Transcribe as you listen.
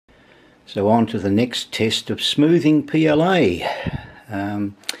So on to the next test of smoothing PLA.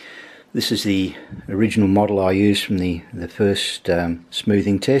 This is the original model I used from the first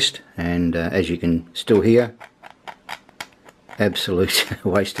smoothing test, and as you can still hear, absolute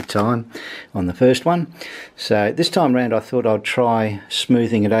waste of time on the first one. So this time around I thought I'd try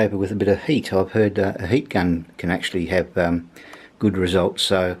smoothing it over with a bit of heat. I've heard a heat gun can actually have good results.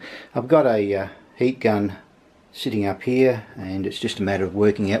 So I've got a heat gun sitting up here, and it's just a matter of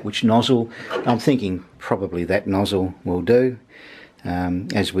working out which nozzle. I'm thinking probably that nozzle will do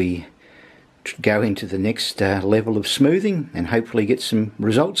as we go into the next level of smoothing and hopefully get some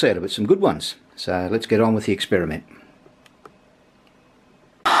results out of it, some good ones. So let's get on with the experiment.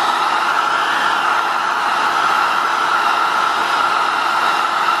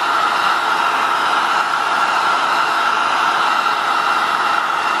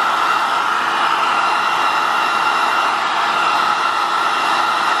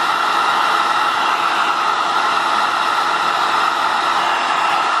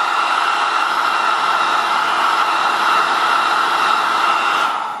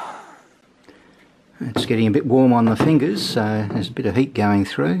 It's getting a bit warm on the fingers, so there's a bit of heat going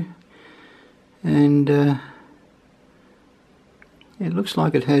through, and it looks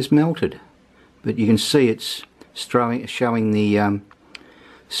like it has melted, but you can see it's showing the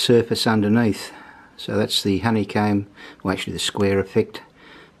surface underneath. So that's the honeycomb, well actually the square effect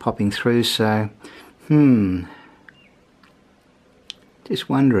popping through. So just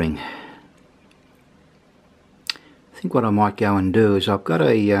wondering, I think what I might go and do is I've got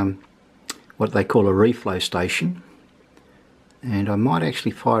a what they call a reflow station, and I might actually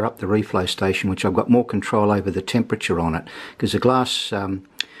fire up the reflow station, which I've got more control over the temperature on it, because the glass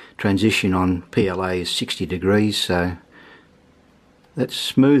transition on PLA is 60 degrees, so that's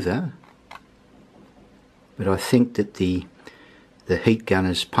smoother, but I think that the heat gun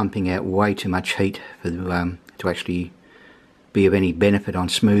is pumping out way too much heat for to actually be of any benefit on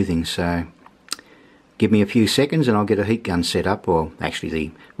smoothing. So give me a few seconds and I'll get a heat gun set up, or actually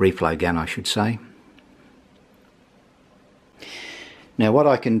the reflow gun I should say. Now what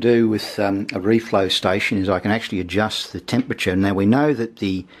I can do with a reflow station is I can actually adjust the temperature. Now we know that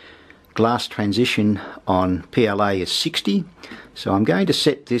the glass transition on PLA is 60, so I'm going to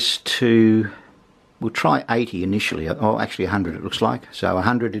set this to, we'll try 80 initially, or actually 100 it looks like. So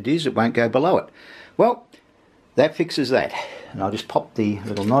 100 it is, it won't go below it. Well, that fixes that. And I'll just pop the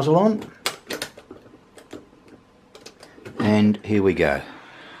little nozzle on. And here we go.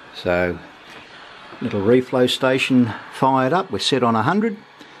 So little reflow station fired up, we're set on 100,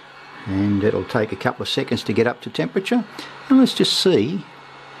 and it'll take a couple of seconds to get up to temperature, and let's just see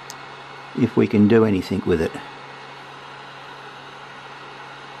if we can do anything with it.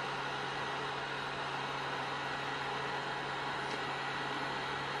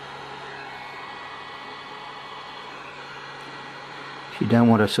 You don't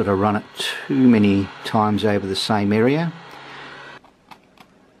want to sort of run it too many times over the same area.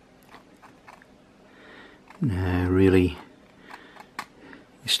 No, really,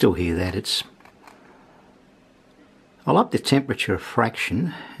 you still hear that. It's. I'll up the temperature a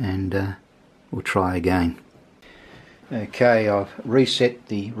fraction, and we'll try again. Okay, I've reset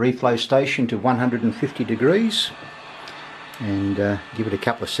the reflow station to 150 degrees, and give it a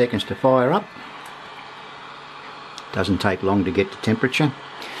couple of seconds to fire up. Doesn't take long to get to temperature,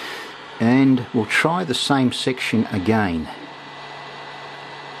 and we'll try the same section again.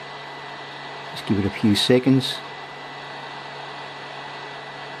 Just give it a few seconds.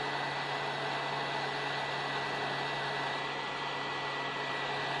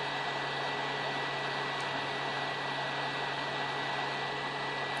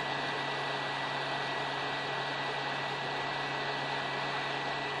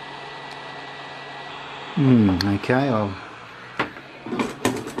 Okay, I'll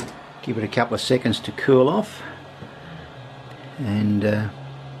give it a couple of seconds to cool off, and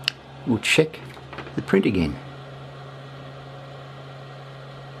we'll check the print again.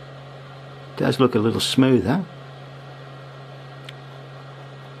 It does look a little smoother.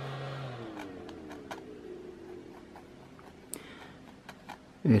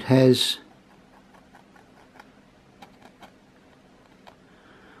 It has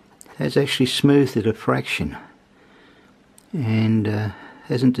actually smoothed it a fraction, and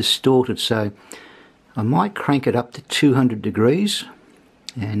hasn't distorted, so I might crank it up to 200 degrees,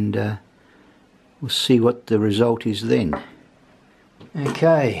 and we'll see what the result is then.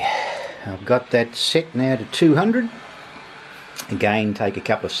 Okay, I've got that set now to 200. Again, take a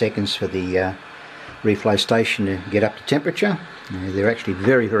couple of seconds for the reflow station to get up to temperature. They're actually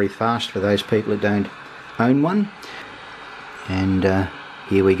very, very fast for those people that don't own one. And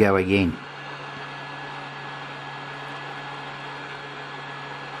here we go again.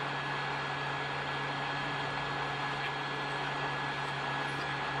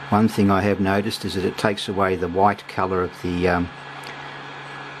 One thing I have noticed is that it takes away the white colour of the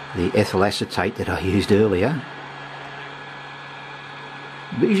ethyl acetate that I used earlier.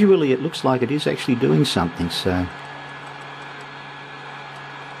 Visually it looks like it is actually doing something, so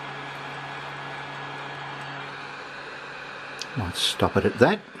might stop it at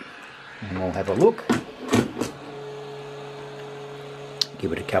that and we'll have a look.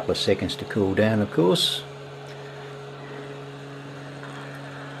 Give it a couple of seconds to cool down, of course.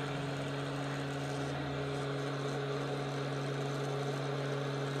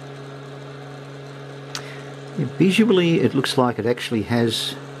 Visually it looks like it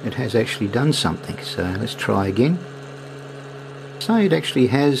has actually done something, so let's try again. So it actually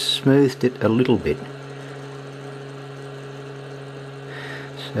has smoothed it a little bit.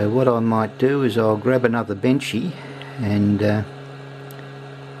 So what I might do is I'll grab another benchy and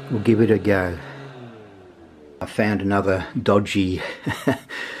we'll give it a go. I found another dodgy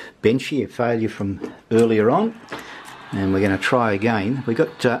benchy, a failure from earlier on, and we're going to try again. We've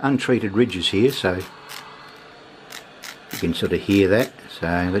got untreated ridges here, so you can sort of hear that.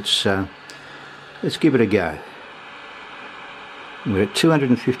 So let's give it a go. We're at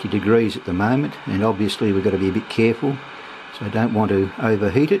 250 degrees at the moment, and obviously we've got to be a bit careful, so I don't want to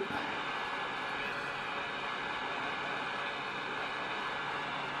overheat it.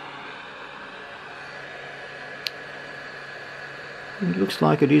 It looks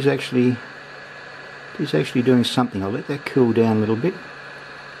like it is actually doing something. I'll let that cool down a little bit.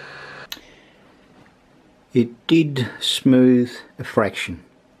 It did smooth a fraction.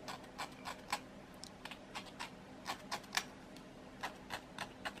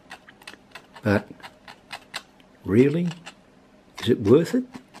 But really, is it worth it?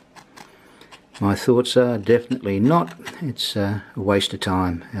 My thoughts are definitely not. It's a waste of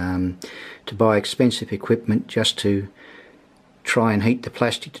time to buy expensive equipment just to try and heat the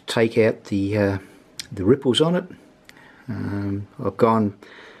plastic to take out the ripples on it. I've gone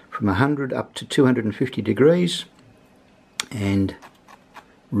from 100 up to 250 degrees and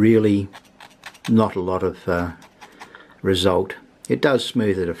really not a lot of result. It does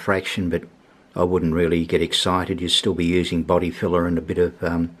smooth it a fraction, but I wouldn't really get excited. You'd still be using body filler and a bit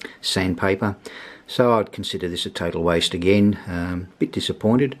of sandpaper, so I'd consider this a total waste again. Bit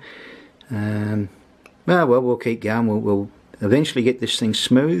disappointed. Well, we'll keep going. We'll eventually get this thing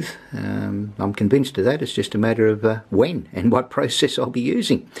smooth. I'm convinced of that. It's just a matter of when and what process I'll be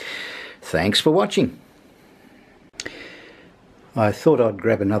using. Thanks for watching. I thought I'd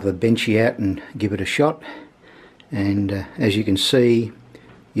grab another benchy out and give it a shot, and as you can see,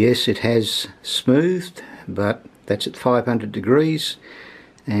 yes, it has smoothed, but that's at 500 degrees,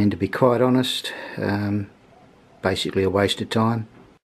 and to be quite honest, basically a waste of time.